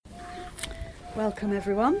Welcome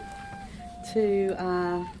everyone to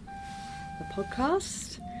the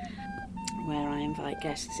podcast where I invite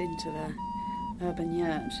guests into the urban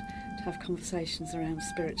yurt to have conversations around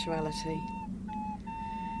spirituality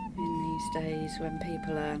in these days when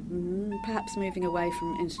people are perhaps moving away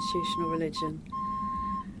from institutional religion.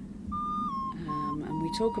 And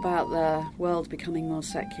we talk about the world becoming more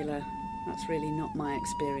secular. That's really not my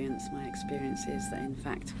experience. My experience is that in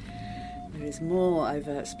fact there is more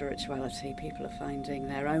overt spirituality. People are finding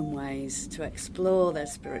their own ways to explore their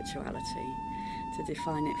spirituality, to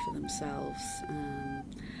define it for themselves,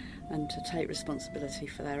 and to take responsibility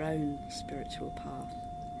for their own spiritual path.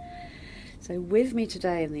 So with me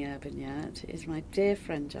today in the Urban Yurt is my dear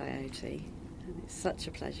friend Jyoti, and it's such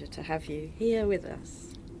a pleasure to have you here with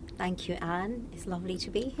us. Thank you, Anne. It's lovely to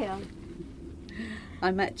be here. I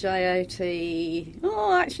met Jyoti,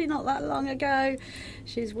 actually not that long ago.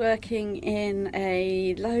 She's working in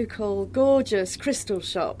a local gorgeous crystal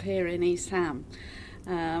shop here in East Ham.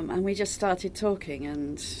 And we just started talking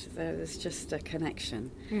and there was just a connection,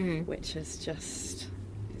 which has just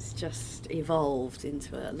evolved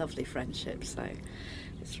into a lovely friendship. So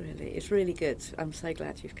it's really good. I'm so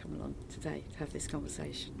glad you've come along today to have this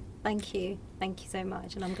conversation. Thank you so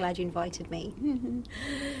much, and I'm glad you invited me.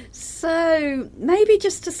 So maybe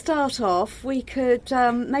just to start off, we could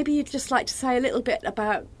maybe you'd just like to say a little bit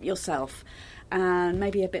about yourself and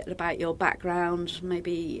maybe a bit about your background,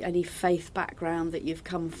 maybe any faith background that you've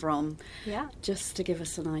come from. Yeah. Just to give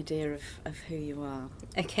us an idea of who you are.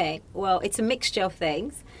 Okay, well, it's a mixture of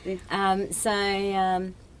things. Yeah.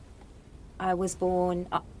 I was born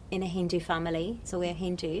in a Hindu family, so we're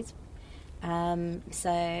Hindus.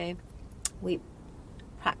 So we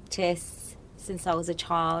practice since I was a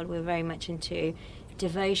child. We're very much into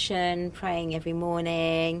devotion, praying every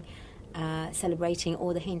morning, celebrating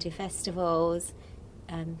all the Hindu festivals,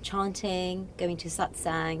 chanting, going to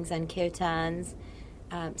satsangs and kirtans.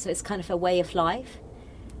 So it's kind of a way of life.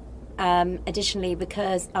 Additionally,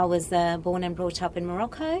 because I was born and brought up in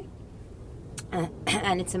Morocco,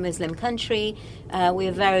 and it's a Muslim country,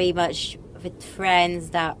 we're very much with friends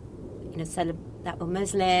that that were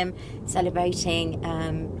Muslim, celebrating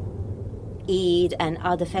Eid and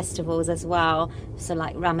other festivals as well. So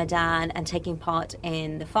like Ramadan, and taking part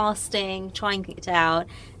in the fasting, trying it out,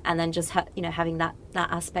 and then just having that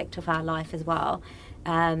aspect of our life as well.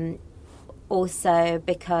 Also,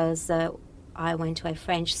 because I went to a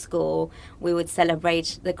French school, we would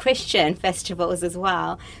celebrate the Christian festivals as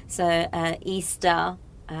well. So Easter,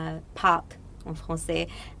 Pâques en français,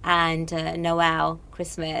 and Noel,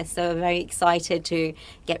 Christmas. So we're very excited to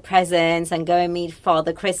get presents and go and meet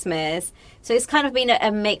Father Christmas. So it's kind of been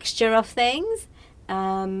a mixture of things.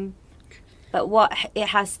 But what it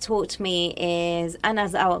has taught me is, and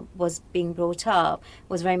as I was being brought up,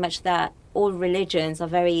 was very much that all religions are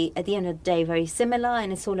very, at the end of the day, very similar,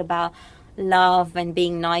 and it's all about love and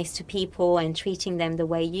being nice to people and treating them the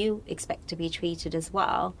way you expect to be treated as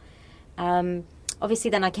well.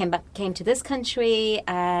 Obviously, then I came to this country,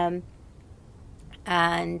 and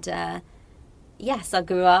yes, I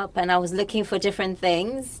grew up and I was looking for different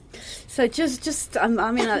things. So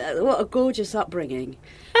what a gorgeous upbringing.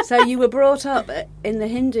 So you were brought up in the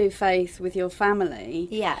Hindu faith with your family.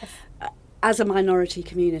 Yes. As a minority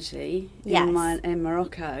community yes. in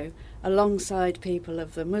Morocco, alongside people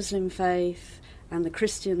of the Muslim faith and the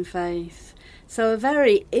Christian faith. So a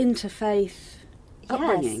very interfaith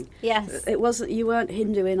upbringing. Yes. It wasn't, you weren't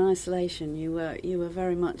Hindu in isolation. You were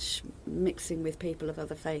very much mixing with people of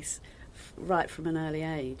other faiths right from an early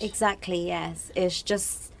age. Exactly. Yes.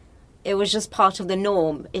 It was just part of the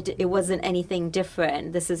norm. It wasn't anything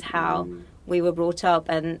different. This is how we were brought up,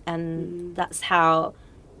 and that's how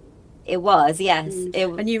it was. Yes.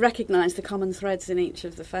 And you recognise the common threads in each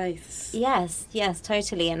of the faiths. Yes,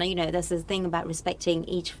 totally. And there's this thing about respecting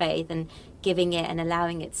each faith and giving it and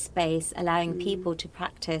allowing it space, allowing people to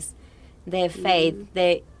practice their faith,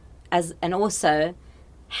 and also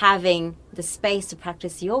having the space to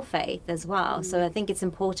practice your faith as well. So I think it's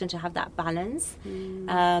important to have that balance,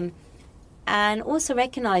 and also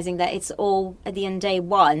recognizing that it's all at the end of the day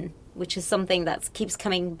one, which is something that keeps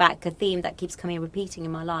coming back, a theme that keeps repeating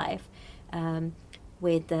in my life,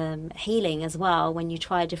 with healing as well. When you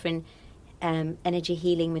try different energy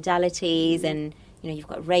healing modalities, and you've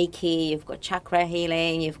got Reiki, you've got chakra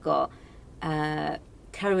healing, you've got Karuna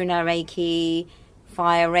Reiki,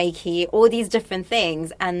 fire Reiki, all these different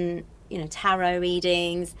things, and tarot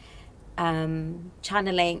readings,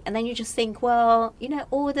 channeling, and then you just think, well,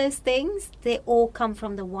 all those things, they all come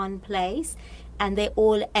from the one place, and they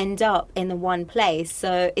all end up in the one place.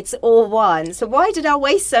 So it's all one. So why did I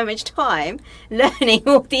waste so much time learning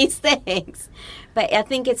all these things? But I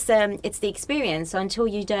think it's the experience. So until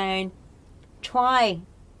you don't try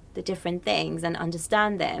the different things and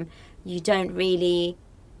understand them, you don't really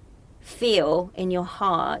feel in your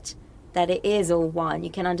heart that it is all one. You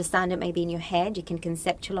can understand it maybe in your head, you can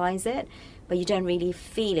conceptualize it, but you don't really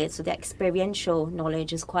feel it. So the experiential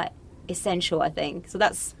knowledge is quite essential, I think. So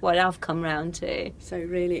that's what I've come round to. So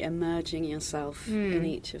really immersing yourself in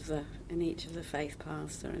each of the faith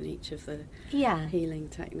paths, or in each of the healing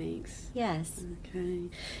techniques. Yes. Okay.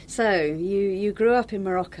 So you grew up in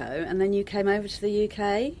Morocco and then you came over to the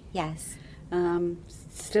UK? Yes.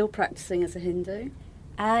 Still practicing as a Hindu?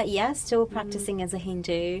 Yes, still practicing as a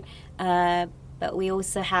Hindu. But we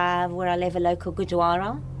also have, where I live, a local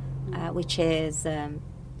Gurdwara, which is the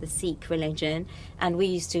Sikh religion. And we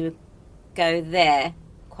used to go there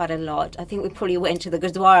quite a lot. I think we probably went to the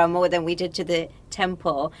Gurdwara more than we did to the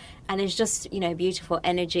temple. And it's just, beautiful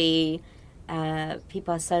energy.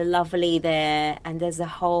 People are so lovely there. And there's a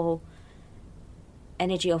whole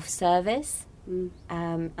energy of service.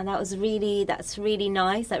 And that's really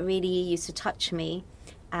nice. That really used to touch me.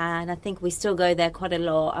 And I think we still go there quite a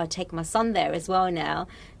lot. I take my son there as well now.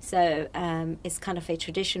 So it's kind of a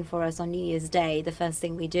tradition for us on New Year's Day. The first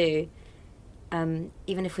thing we do,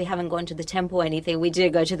 even if we haven't gone to the temple or anything, we do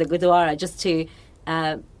go to the Gurdwara just to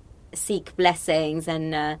seek blessings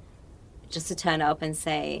and just to turn up and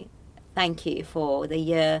say thank you for the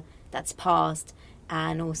year that's passed,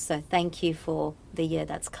 and also thank you for the year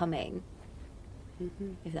that's coming.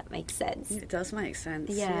 If that makes sense. It does make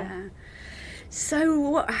sense. Yeah.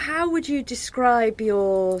 So, how would you describe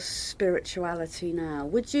your spirituality now?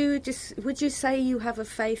 Would you say you have a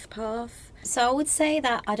faith path? So I would say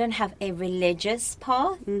that I don't have a religious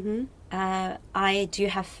path. I do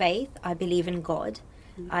have faith. I believe in God.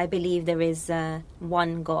 I believe there is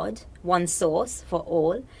one God, one source for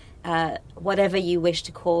all. Whatever you wish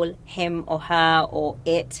to call him or her or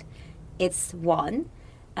it, it's one.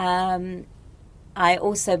 I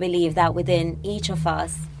also believe that within each of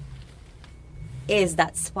us is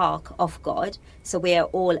that spark of God. So we are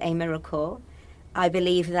all a miracle. I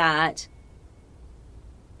believe that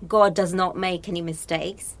God does not make any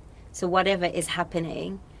mistakes. So whatever is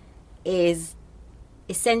happening is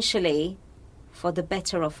essentially for the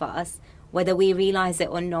better of us, whether we realize it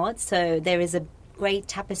or not. So there is a great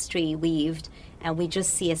tapestry weaved and we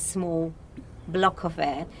just see a small block of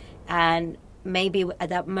it. And maybe at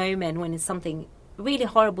that moment when it's something really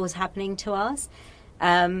horrible is happening to us,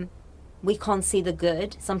 we can't see the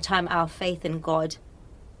good. Sometimes our faith in God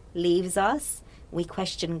leaves us. We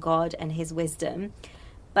question God and his wisdom.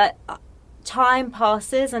 But time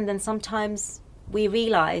passes and then sometimes we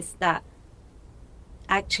realize that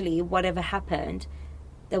actually whatever happened,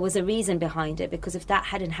 there was a reason behind it, because if that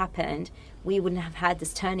hadn't happened, we wouldn't have had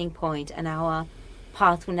this turning point and our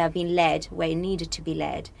path wouldn't have been led where it needed to be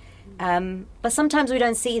led. But sometimes we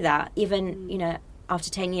don't see that, even, after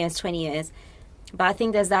 10 years, 20 years. But I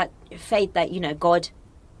think there's that faith that, God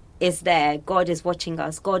is there. God is watching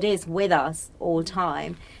us. God is with us all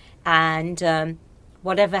time. And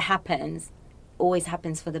whatever happens, always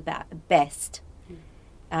happens for the best.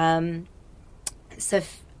 So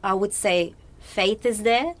I would say faith is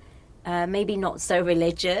there. Maybe not so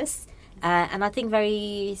religious. And I think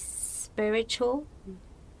very spiritual.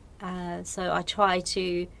 So I try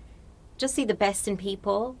to just see the best in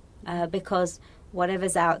people, because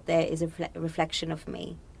whatever's out there is a reflection of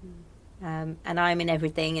me. And I'm in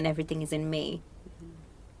everything and everything is in me.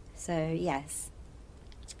 So, yes.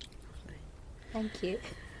 Thank you.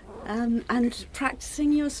 And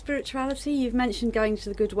practicing your spirituality, you've mentioned going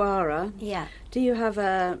to the Gurdwara. Yeah. Do you have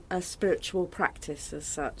a spiritual practice as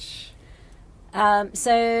such?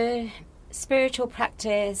 So, spiritual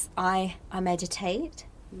practice, I meditate.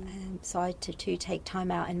 So I to take time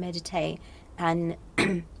out and meditate and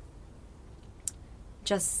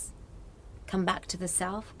just come back to the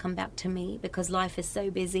self, come back to me, because life is so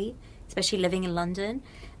busy, especially living in London.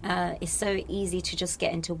 It's so easy to just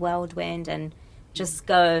get into whirlwind and just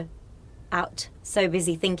go out, so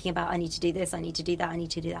busy thinking about I need to do this, I need to do that, I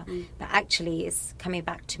need to do that. But actually it's coming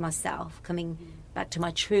back to myself, coming back to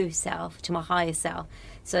my true self, to my higher self.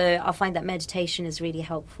 So I find that meditation is really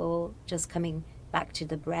helpful, just coming back to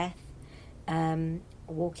the breath,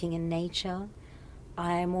 walking in nature.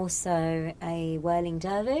 I'm also a whirling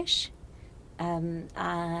dervish, and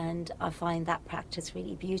I find that practice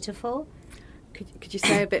really beautiful. Could you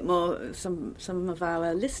say a bit more? Some of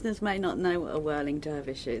our listeners may not know what a whirling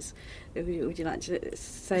dervish is. Would you like to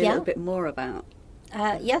say a little bit more about?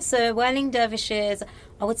 So whirling dervishes,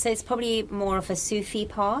 I would say it's probably more of a Sufi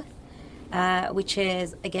path, which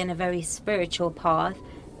is, again, a very spiritual path.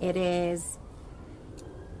 It is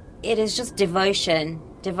just devotion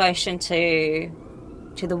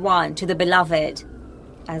to the one, to the beloved,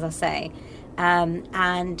 as I say.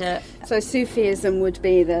 So Sufism would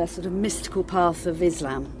be the sort of mystical path of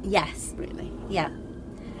Islam? Yes. Really? Yeah.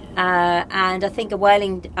 And I think a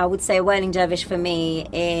whirling dervish for me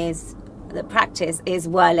is, the practice is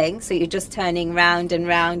whirling, so you're just turning round and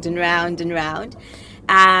round and round and round.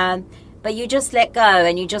 But you just let go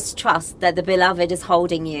and you just trust that the beloved is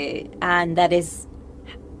holding you, and that is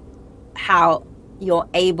how you're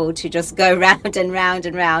able to just go round and round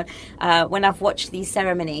and round. When I've watched these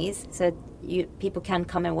ceremonies, so people can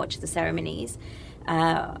come and watch the ceremonies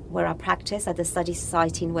where I practice at the Study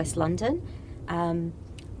Society in West London.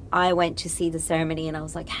 I went to see the ceremony and I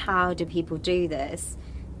was like, how do people do this?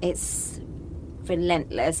 It's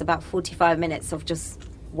relentless, about 45 minutes of just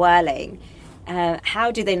whirling. How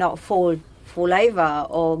do they not fall over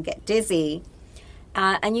or get dizzy?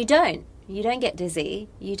 And you don't get dizzy.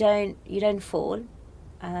 You don't fall.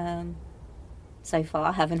 So far,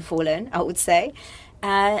 I haven't fallen, I would say.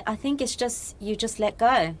 I think it's just, you just let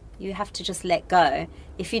go. You have to just let go.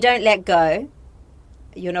 If you don't let go,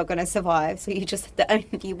 you're not going to survive. So the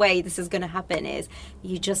only way this is going to happen is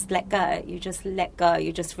you just let go. You just let go.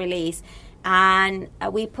 You just release. And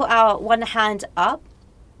we put our one hand up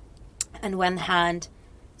and one hand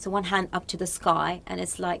up to the sky, and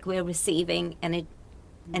it's like we're receiving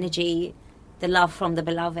energy, the love from the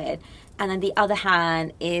beloved. And then the other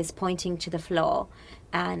hand is pointing to the floor,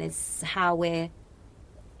 and it's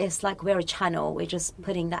like we're a channel. We're just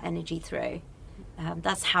putting that energy through.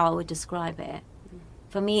 That's how I would describe it.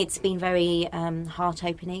 For me, it's been very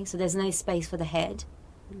heart-opening. So there's no space for the head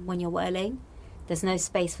when you're whirling. There's no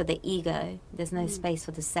space for the ego. There's no space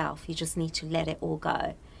for the self. You just need to let it all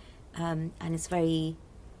go. And it's very,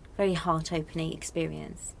 very heart-opening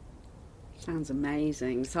experience. Sounds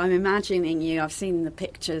amazing. So I'm imagining you. I've seen the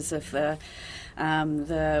pictures of the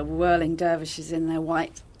whirling dervishes in their long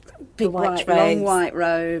white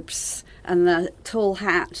robes and the tall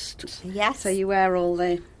hats. Yes. So you wear all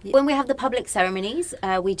the... When we have the public ceremonies,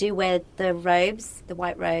 we do wear the robes, the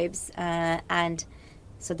white robes, and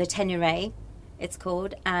so the tenure, it's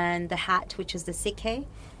called, and the hat, which is the sikhe,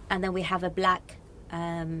 and then we have a black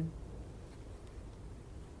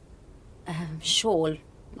shawl,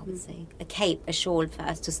 I would say, a shawl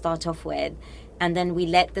first to start off with, and then we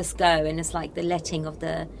let this go, and it's like the letting of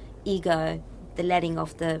the ego, the letting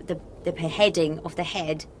of the beheading of the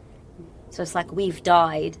head. So it's like we've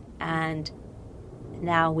died, and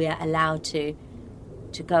now we are allowed to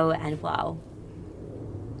go and wow.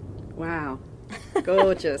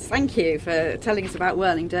 Gorgeous. Thank you for telling us about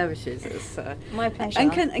whirling dervishes. It's, my pleasure.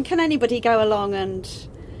 And can anybody go along and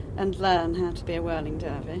learn how to be a whirling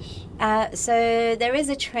dervish? So there is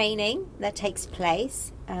a training that takes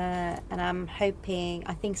place, and I'm hoping,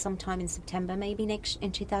 I think sometime in September, maybe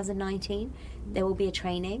in 2019, there will be a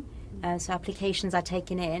training. So applications are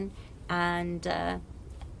taken in, and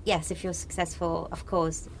yes, if you're successful, of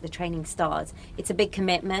course, the training starts. It's a big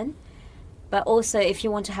commitment, but also if you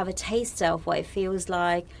want to have a taster of what it feels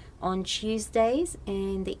like, on Tuesdays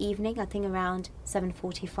in the evening, I think around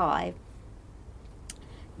 7:45,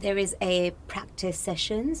 there is a practice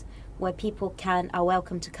sessions where people are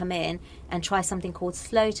welcome to come in and try something called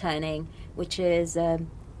slow turning, which is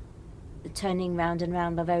turning round and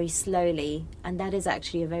round but very slowly. And that is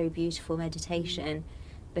actually a very beautiful meditation,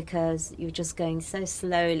 because you're just going so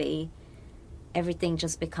slowly, everything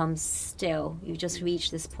just becomes still. You just reach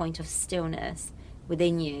this point of stillness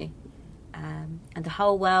within you, and the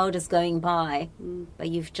whole world is going by, but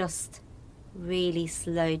you've just really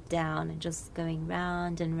slowed down and just going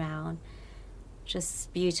round and round,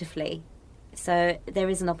 just beautifully. So there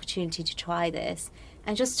is an opportunity to try this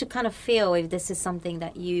and just to kind of feel if this is something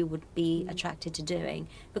that you would be attracted to doing,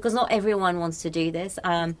 because not everyone wants to do this.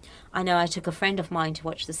 I know I took a friend of mine to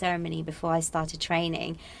watch the ceremony before I started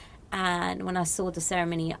training, and when I saw the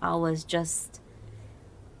ceremony, I was just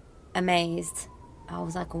amazed. I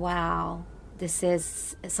was like, wow, this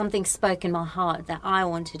is something spoke in my heart that I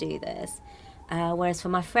want to do this. Whereas for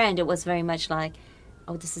my friend, it was very much like,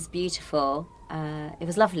 oh, this is beautiful. It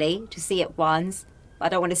was lovely to see it once, but I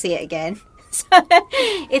don't want to see it again. So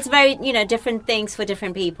it's very, different things for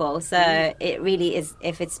different people. So it really is,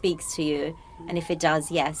 if it speaks to you, and if it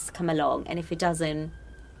does, yes, come along. And if it doesn't,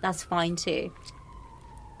 that's fine too.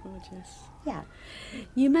 Gorgeous. Yeah.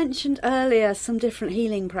 You mentioned earlier some different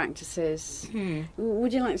healing practices.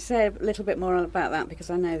 Would you like to say a little bit more about that? Because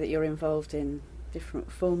I know that you're involved in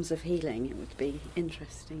different forms of healing? It would be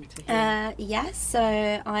interesting to hear. Yes, so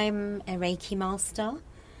I'm a Reiki master,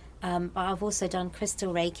 but I've also done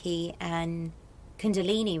crystal Reiki and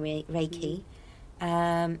Kundalini Reiki.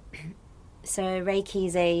 So Reiki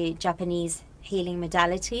is a Japanese healing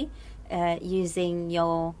modality using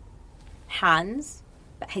your hands,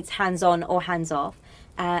 it's hands-on or hands-off,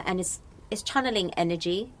 and it's channeling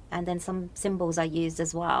energy, and then some symbols are used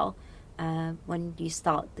as well when you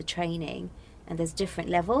start the training. And there's different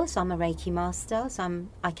levels. So I'm a Reiki master, so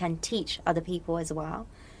I can teach other people as well.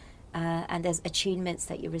 And there's attunements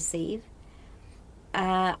that you receive.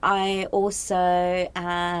 I also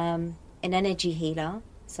am an energy healer,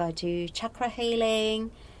 so I do chakra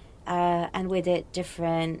healing, and with it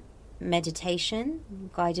different meditation,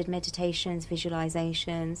 guided meditations,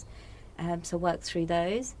 visualizations. So work through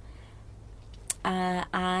those.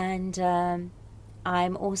 And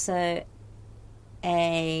I'm also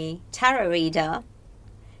a tarot reader,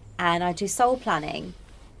 and I do soul planning.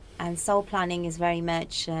 And soul planning is very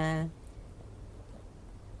much the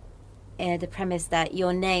premise that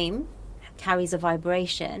your name carries a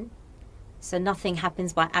vibration, so nothing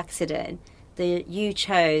happens by accident. You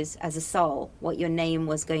chose as a soul what your name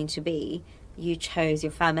was going to be. You chose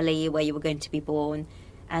your family, where you were going to be born,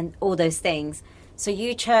 and all those things. So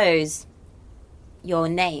you chose your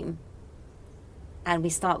name, and we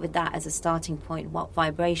start with that as a starting point, what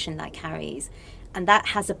vibration that carries. And that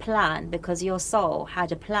has a plan, because your soul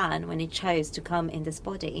had a plan when it chose to come in this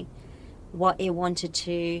body, what it wanted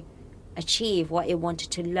to achieve, what it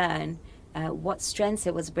wanted to learn, what strengths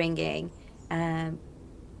it was bringing,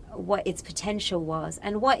 what its potential was,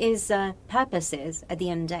 and what its purpose is at the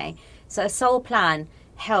end of the day. So a soul plan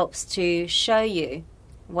helps to show you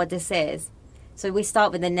what this is. So we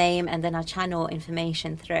start with the name, and then I channel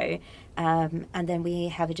information through, and then we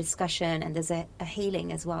have a discussion, and there's a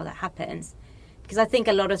healing as well that happens. Because I think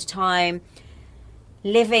a lot of the time,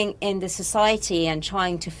 living in the society and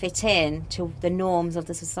trying to fit in to the norms of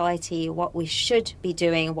the society, what we should be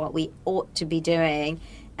doing, what we ought to be doing,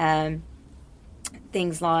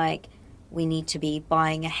 things like we need to be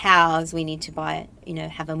buying a house, we need to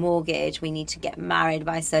have a mortgage, we need to get married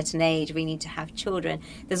by a certain age, we need to have children.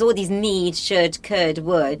 There's all these needs, should, could,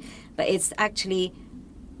 would, but it's actually,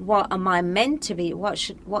 what am I meant to be? What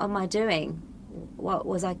am I doing?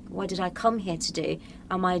 What did I come here to do?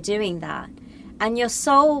 Am I doing that? And your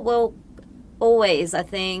soul will always, I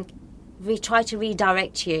think, try to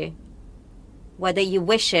redirect you, whether you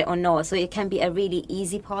wish it or not. So it can be a really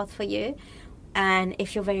easy path for you. And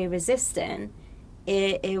if you're very resistant,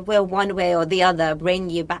 it will one way or the other bring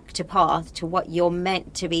you back to path, to what you're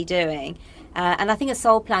meant to be doing. And I think a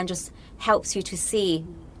soul plan just helps you to see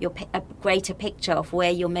a greater picture of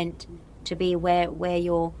where you're meant to be, where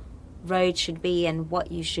your road should be, and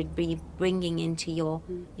what you should be bringing into your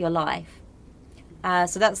life.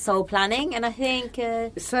 So that's soul planning, and I think...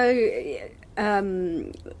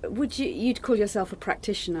 you'd call yourself a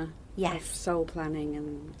practitioner? Yes. Of soul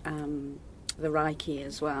planning and the Reiki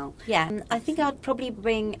as well? Yeah, I think I'd probably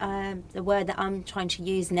bring the word that I'm trying to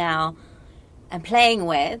use now and playing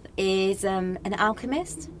with is an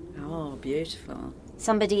alchemist. Oh, beautiful.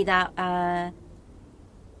 Somebody that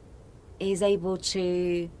is able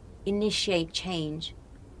to initiate change,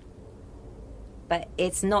 but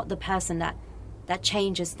it's not the person that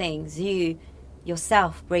changes things. You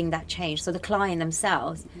yourself bring that change. So the client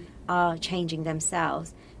themselves are changing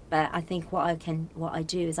themselves, but I think what I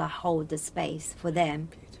do is I hold the space for them.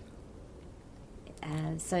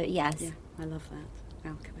 So yes, yeah, I love that.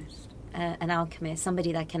 Alchemist. An alchemist,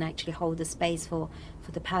 somebody that can actually hold the space for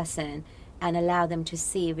the person and allow them to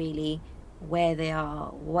see really where they are,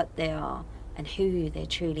 what they are, and who they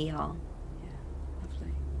truly are. Yeah,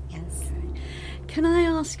 lovely. Yes. Okay. Can I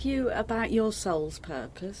ask you about your soul's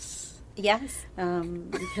purpose? Yes.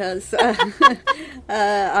 Because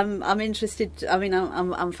I'm interested. I mean,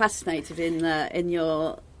 I'm fascinated in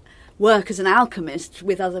your work as an alchemist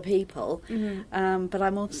with other people. Mm-hmm. But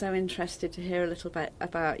I'm also interested to hear a little bit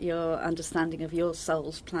about your understanding of your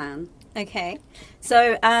soul's plan. Okay.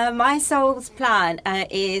 So my soul's plan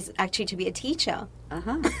is actually to be a teacher.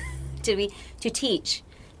 Uh-huh. to teach.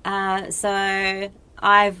 So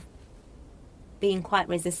I've been quite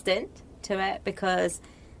resistant to it because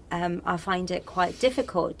I find it quite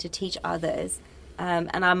difficult to teach others.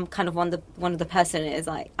 And I'm kind of one of the person is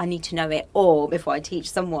like, I need to know it all before I teach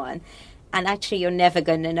someone. And actually, you're never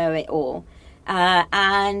going to know it all.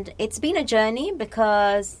 And it's been a journey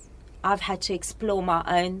because I've had to explore my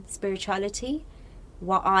own spirituality,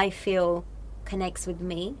 what I feel connects with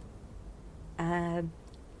me.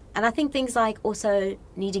 And I think things like also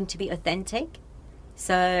needing to be authentic.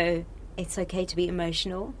 So it's okay to be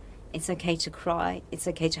emotional. It's okay to cry. It's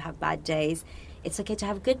okay to have bad days. It's okay to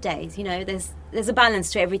have good days. You know, there's a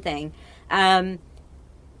balance to everything.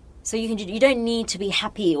 So you don't need to be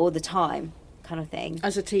happy all the time, kind of thing.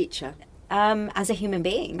 As a teacher? As a human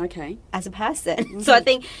being. Okay. As a person. Mm-hmm. So I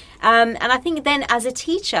think, and I think then as a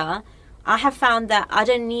teacher, I have found that I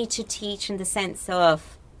don't need to teach in the sense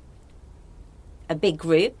of a big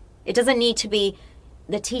group. It doesn't need to be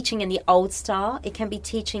the teaching in the old style. It can be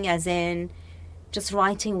teaching as in just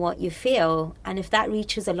writing what you feel. And if that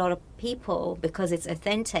reaches a lot of people because it's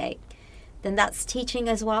authentic, then that's teaching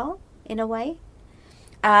as well, in a way.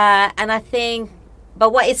 And I think,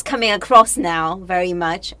 but what is coming across now very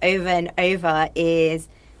much over and over is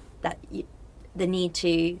that the need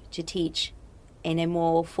to teach in a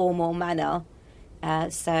more formal manner.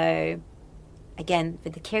 So again,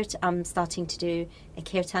 with the Kirtan, I'm starting to do a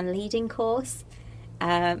Kirtan leading course.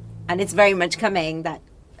 And it's very much coming that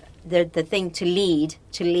the thing to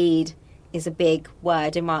lead is a big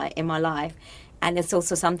word in my life. And it's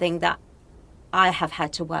also something that I have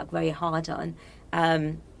had to work very hard on.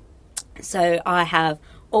 So I have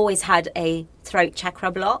always had a throat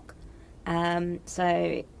chakra block.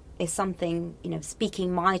 So it's something, you know,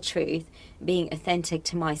 speaking my truth, being authentic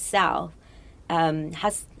to myself,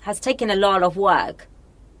 has taken a lot of work.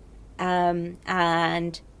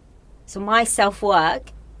 And so my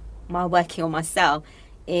self-work, my working on myself,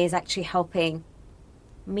 is actually helping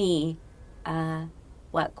me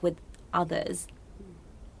work with others.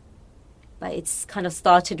 But it's kind of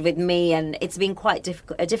started with me, and it's been quite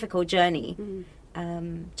a difficult journey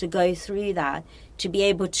to go through that, to be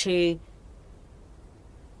able to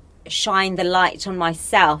shine the light on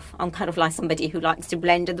myself. I'm kind of like somebody who likes to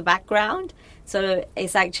blend in the background. So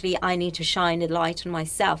it's actually, I need to shine a light on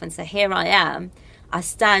myself and say, here I am. I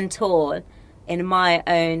stand tall in my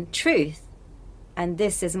own truth. And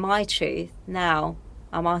this is my truth. Now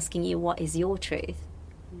I'm asking you, what is your truth?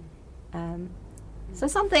 So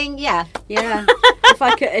something, yeah.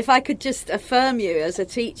 If I could just affirm you as a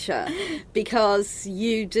teacher, because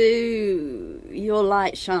your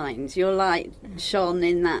light shines. Your light shone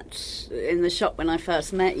in the shop when I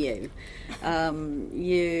first met you.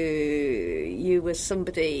 You were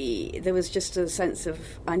somebody. There was just a sense of,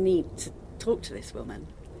 I need to talk to this woman.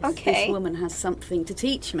 Okay. This woman has something to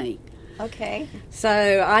teach me. Okay.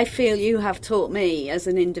 So I feel you have taught me as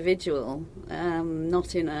an individual,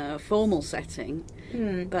 not in a formal setting,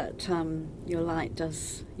 but your light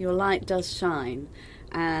does shine,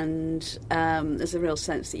 and there's a real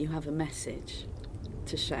sense that you have a message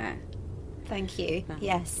to share. Thank you.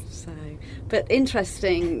 Yes. So, but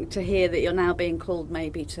interesting to hear that you're now being called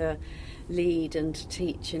maybe to lead and to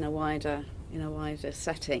teach in a wider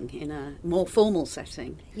setting, in a more formal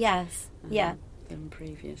setting. Yes. Than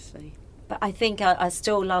previously. But I think I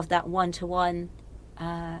still love that one-to-one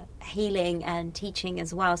healing and teaching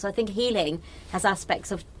as well. So I think healing has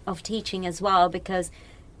aspects of teaching as well, because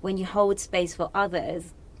when you hold space for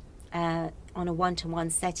others on a one-to-one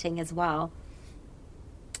setting as well,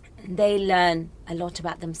 they learn a lot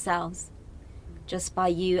about themselves. Just by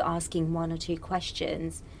you asking one or two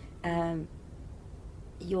questions,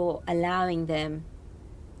 you're allowing them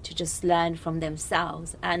to just learn from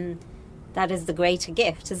themselves. And that is the greater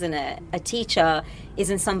gift, isn't it? A teacher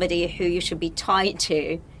isn't somebody who you should be tied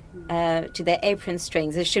to their apron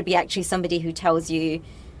strings. It should be actually somebody who tells you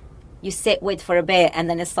sit with for a bit, and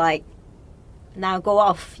then it's like, now go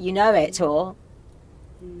off, you know it, or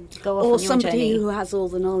go off on your somebody journey. Who has all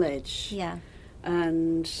the knowledge. Yeah.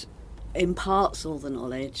 And imparts all the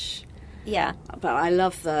knowledge. Yeah. But I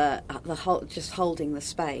love the just holding the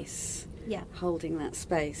space. Yeah. Holding that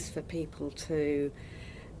space for people to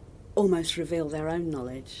almost reveal their own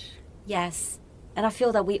knowledge. Yes. And I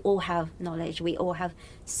feel that we all have knowledge. We all have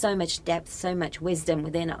so much depth, so much wisdom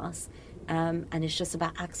within us. And it's just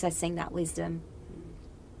about accessing that wisdom.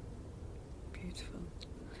 Beautiful.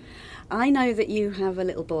 I know that you have a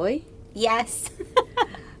little boy. Yes.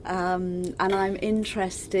 And I'm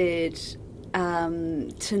interested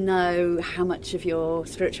to know how much of your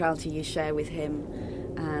spirituality you share with him,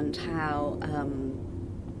 and how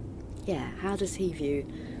does he view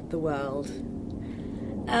the world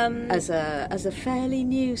as a fairly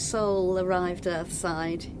new soul arrived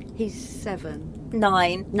earthside? He's 7.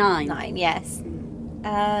 9. 9, yes.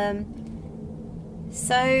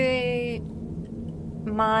 So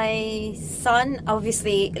my son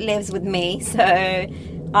obviously lives with me, so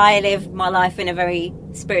I live my life in a very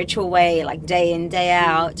spiritual way, like day in, day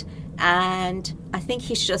out, and I think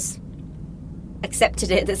he's just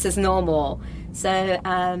accepted it. This is normal. So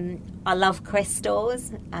I love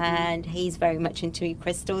crystals, and he's very much into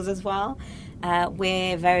crystals as well.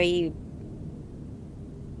 we're very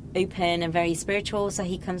open and very spiritual, so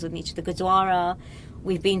he comes with me to the Gurdwara.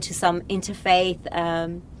 We've been to some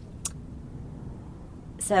interfaith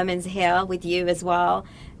sermons here with you as well.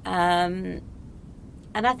 And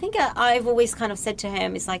I think I've always kind of said to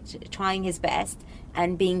him, it's like trying his best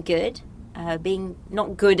and being good. Being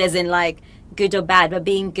not good as in like good or bad, but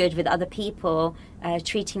being good with other people,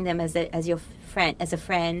 treating them as your friend, as a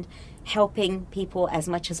friend, helping people as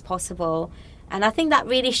much as possible. And I think that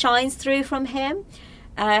really shines through from him.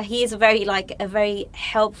 He is a very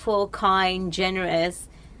helpful, kind, generous,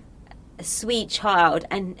 sweet child,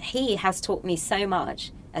 and he has taught me so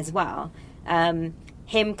much as well.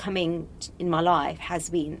 Him coming in my life has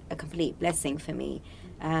been a complete blessing for me.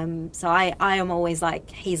 So I am always like,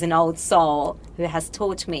 he's an old soul who has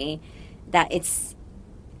taught me that it's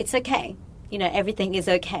okay. You know, everything is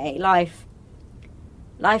okay. Life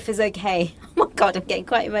is okay. Oh my God, I'm getting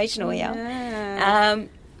quite emotional here. Yeah.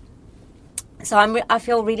 So I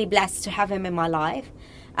feel really blessed to have him in my life.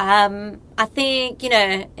 I think, you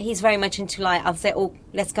know, he's very much into like, I'll say, oh,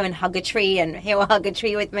 let's go and hug a tree, and he'll hug a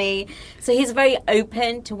tree with me. So he's very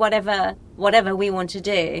open to whatever we want to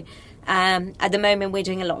do. At the moment, we're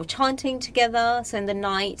doing a lot of chanting together. So in the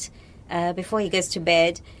night, before he goes to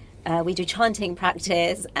bed, we do chanting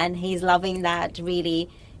practice, and he's loving that, really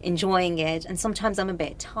enjoying it. And sometimes I'm a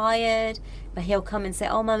bit tired, but he'll come and say,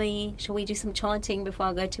 oh, Mummy, shall we do some chanting before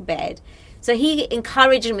I go to bed? So he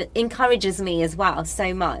encourages me as well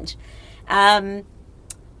so much. I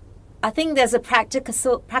think there's a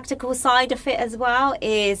practical side of it as well,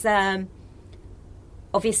 is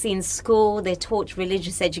obviously in school they're taught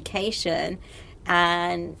religious education,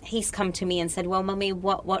 and he's come to me and said, well, Mummy,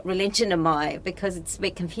 what religion am I? Because it's a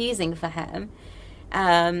bit confusing for him.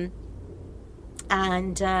 And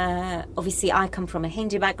obviously I come from a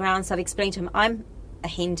Hindu background, so I've explained to him I'm a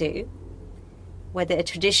Hindu. Whether a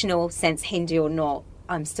traditional sense Hindu or not,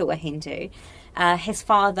 I'm still a Hindu. His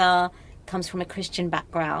father comes from a Christian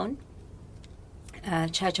background,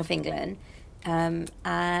 Church of England.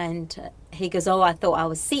 And he goes, oh, I thought I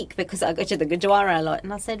was Sikh because I go to the Gurdwara a lot.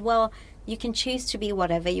 And I said, well, you can choose to be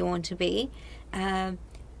whatever you want to be. But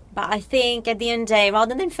I think at the end of the day,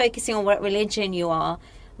 rather than focusing on what religion you are,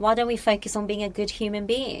 why don't we focus on being a good human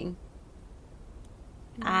being?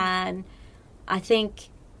 Mm. And I think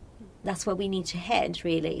that's where we need to head,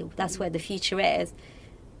 really. That's where the future is.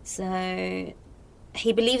 So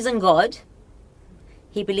he believes in God.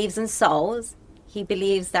 He believes in souls. He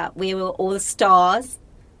believes that we were all stars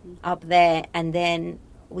up there, and then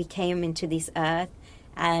we came into this earth,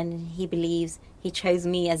 and he believes he chose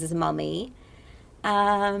me as his mummy.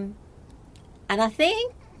 And I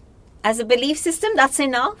think as a belief system, that's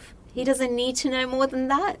enough. He doesn't need to know more than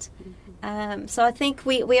that. So I think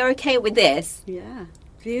we are okay with this. Yeah.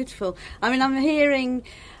 Beautiful. I mean, I'm hearing.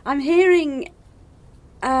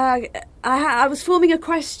 I was forming a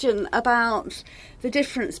question about the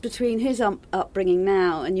difference between his upbringing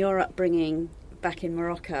now and your upbringing back in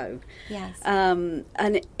Morocco. Yes. And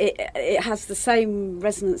it has the same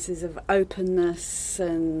resonances of openness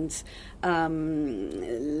and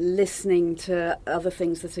listening to other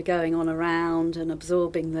things that are going on around and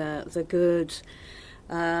absorbing the good.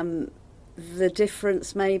 The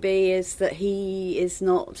difference maybe is that he is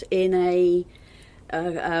not in a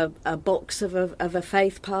box of a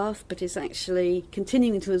faith path, but is actually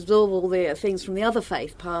continuing to absorb all the things from the other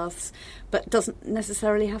faith paths, but doesn't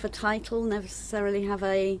necessarily have a title, necessarily have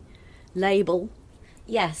a label.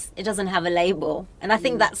 Yes, it doesn't have a label. And I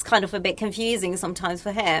think that's kind of a bit confusing sometimes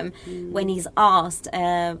for him when he's asked,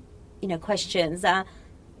 questions.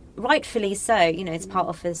 Rightfully so, it's part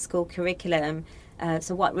of his school curriculum.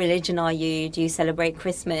 So what religion are you? Do you celebrate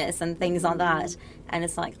Christmas and things like that? And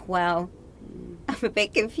it's like, well, I'm a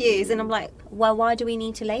bit confused. And I'm like, well, why do we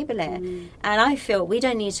need to label it? And I feel we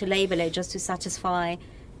don't need to label it just to satisfy,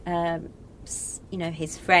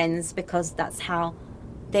 his friends, because that's how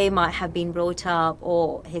they might have been brought up,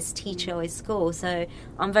 or his teacher or his school. So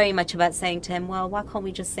I'm very much about saying to him, well, why can't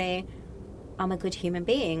we just say I'm a good human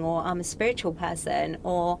being, or I'm a spiritual person,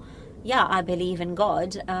 or yeah, I believe in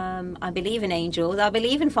God, I believe in angels, I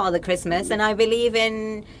believe in Father Christmas, and I believe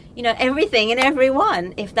in, everything and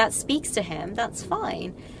everyone. If that speaks to him, that's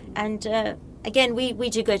fine. And again, we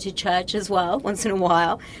do go to church as well once in a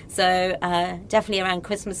while. So definitely around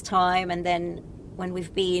Christmas time, and then when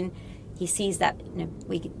we've been, he sees that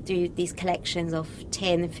we do these collections of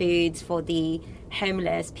tin foods for the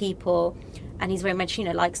homeless people, and he's very much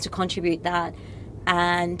likes to contribute that.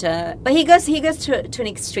 And but he goes to an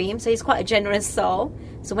extreme, so he's quite a generous soul.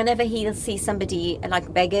 So whenever he'll see somebody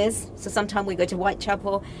like beggars, so sometimes we go to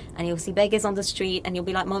Whitechapel and he'll see beggars on the street and he'll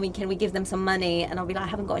be like, "Mommy, can we give them some money?" And I'll be like, "I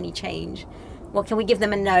haven't got any change." "Well, can we give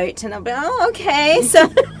them a note?" And I'll be like, "Oh, okay." So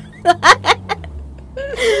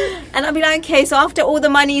and I'll be like, "Okay." So after all the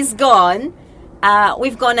money's gone,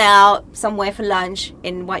 we've gone out somewhere for lunch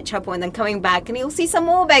in Whitechapel and then coming back and he'll see some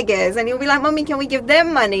more beggars and he'll be like, "Mommy, can we give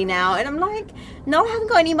them money now?" And I'm like, "No, I haven't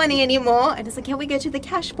got any money anymore." And it's like, "Can we go to the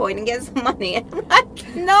cash point and get some money?" And I'm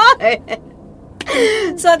like, "No."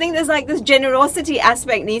 So I think there's like this generosity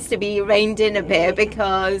aspect needs to be reined in a bit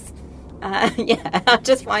because I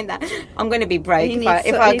just find that I'm going to be broke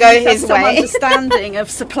if I go his way. Understanding of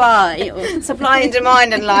supply and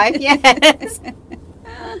demand in life. Yes.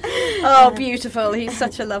 Oh, beautiful. He's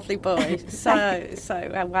such a lovely boy. So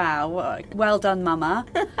wow. Well done, Mama.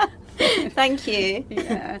 Thank you.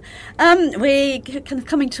 Yeah. We're kind of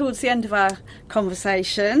coming towards the end of our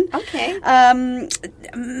conversation. Okay.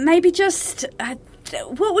 Maybe just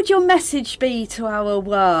what would your message be to our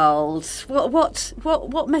world?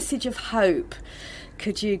 What message of hope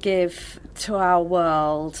could you give to our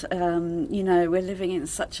world? We're living in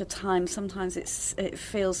such a time. Sometimes it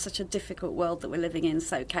feels such a difficult world that we're living in,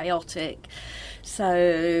 so chaotic. So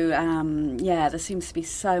there seems to be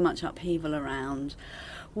so much upheaval around.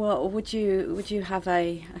 What would you have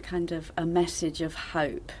a kind of a message of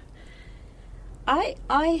hope?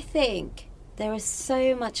 I think there is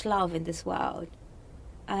so much love in this world.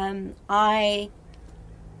 I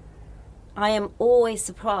am always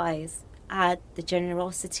surprised at the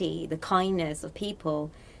generosity, the kindness of people.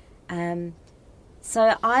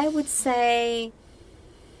 So I would say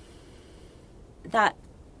that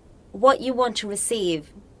what you want to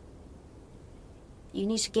receive, you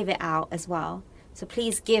need to give it out as well. So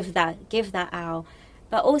please give that out.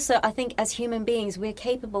 But also, I think as human beings, we're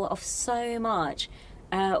capable of so much.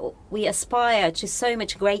 We aspire to so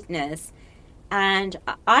much greatness. And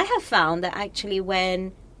I have found that actually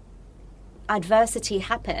when adversity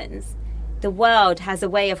happens, the world has a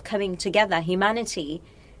way of coming together. Humanity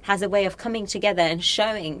has a way of coming together and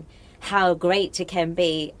showing how great it can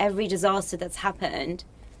be. Every disaster that's happened,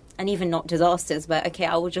 and even not disasters, but okay,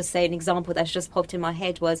 I will just say an example that's just popped in my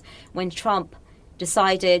head was when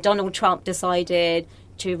Donald Trump decided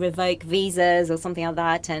to revoke visas or something like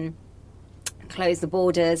that and close the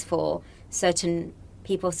borders for certain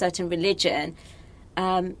people, certain religion.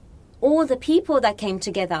 All the people that came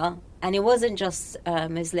together, and it wasn't just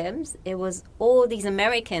Muslims, it was all these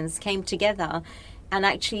Americans came together and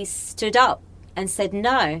actually stood up and said,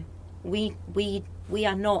 "No, we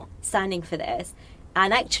are not standing for this."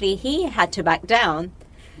 And actually he had to back down.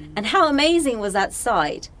 And how amazing was that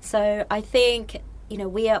sight? So I think,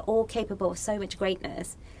 we are all capable of so much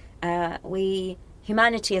greatness.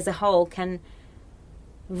 Humanity as a whole can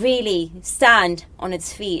really stand on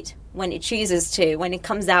its feet when it chooses to, when it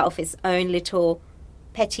comes out of its own little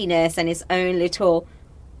pettiness and its own little,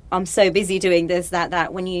 I'm so busy doing this,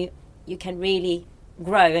 that, when you can really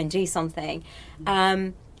grow and do something.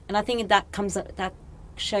 And I think that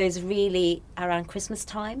shows really around Christmas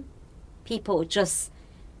time. People just,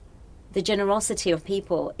 the generosity of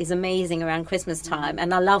people is amazing around Christmas time.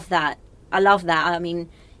 And I love that. I mean,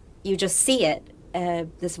 you just see it.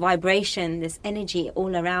 This vibration, this energy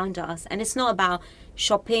all around us. And it's not about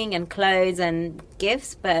shopping and clothes and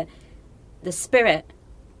gifts, but the spirit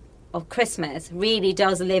of Christmas really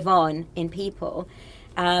does live on in people.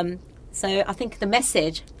 So I think the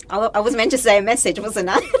message, I was meant to say a message, wasn't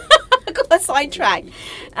I? I got sidetracked.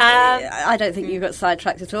 I don't think you got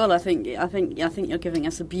sidetracked at all. I think you're giving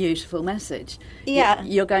us a beautiful message. Yeah,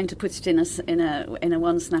 you're going to put it in a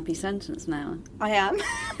one snappy sentence now. I am.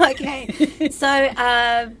 Okay.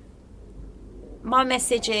 So my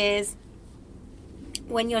message is,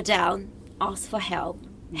 when you're down, ask for help.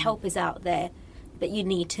 Help is out there, but you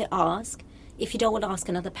need to ask. If you don't want to ask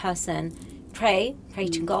another person, pray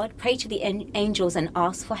to God, pray to the angels and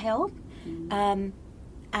ask for help.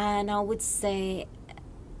 And I would say,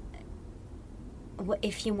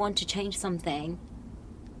 if you want to change something,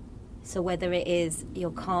 so whether it is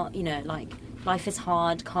your like life is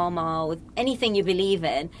hard, karma, or anything you believe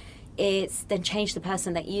in, it's then change the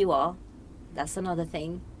person that you are. That's another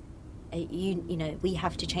thing. We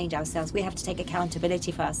have to change ourselves. We have to take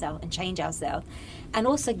accountability for ourselves and change ourselves. And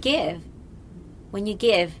also give. When you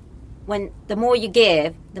give, the more you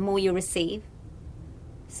give, the more you receive.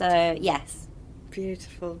 So, yes.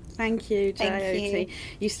 Beautiful. Thank you, Jyoti. Thank you.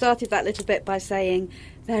 You started that little bit by saying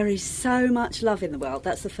There is so much love in the world.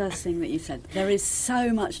 That's the first thing that you said. There is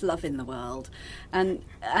so much love in the world, and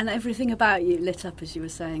everything about you lit up as you were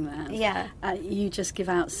saying that. Yeah. You just give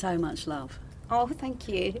out so much love. Oh, thank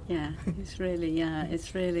you. Yeah, it's really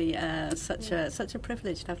such a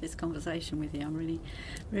privilege to have this conversation with you. I'm really,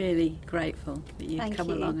 really grateful that you've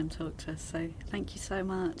come along and talked to us. So thank you so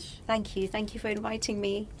much. Thank you for inviting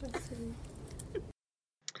me.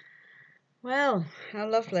 Well, how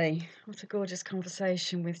lovely. What a gorgeous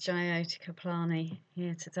conversation with Jayoti Kaplani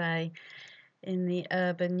here today in the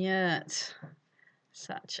Urban Yurt.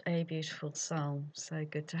 Such a beautiful soul. So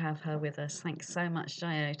good to have her with us. Thanks so much,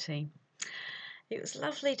 Jayoti. It was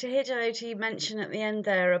lovely to hear Jayoti mention at the end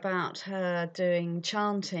there about her doing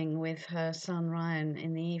chanting with her son Ryan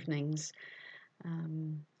in the evenings.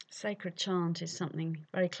 Sacred chant is something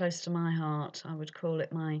very close to my heart. I would call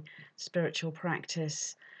it my spiritual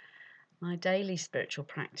practice, my daily spiritual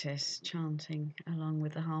practice, chanting along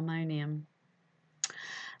with the harmonium.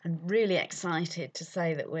 And really excited to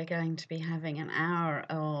say that we're going to be having an hour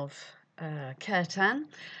of kirtan,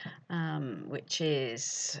 which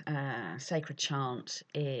is sacred chant,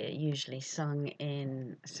 usually sung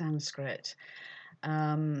in Sanskrit.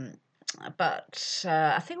 But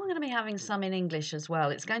I think we're going to be having some in English as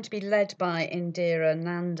well. It's going to be led by Indira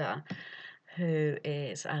Nanda, who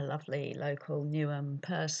is a lovely local Newham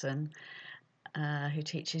person who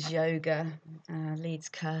teaches yoga, leads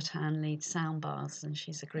kirtan, leads sound baths, and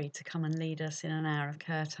she's agreed to come and lead us in an hour of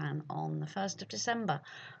kirtan on the 1st of December,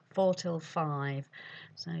 4 till 5.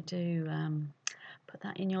 So do put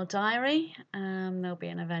that in your diary. There'll be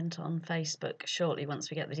an event on Facebook shortly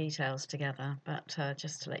once we get the details together, but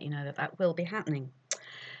just to let you know that will be happening.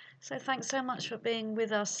 So thanks so much for being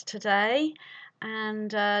with us today, and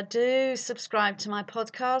do subscribe to my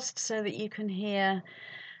podcast so that you can hear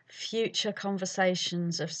future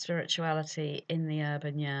conversations of spirituality in the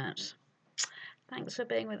Urban Yurt. Thanks for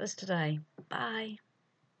being with us today. Bye.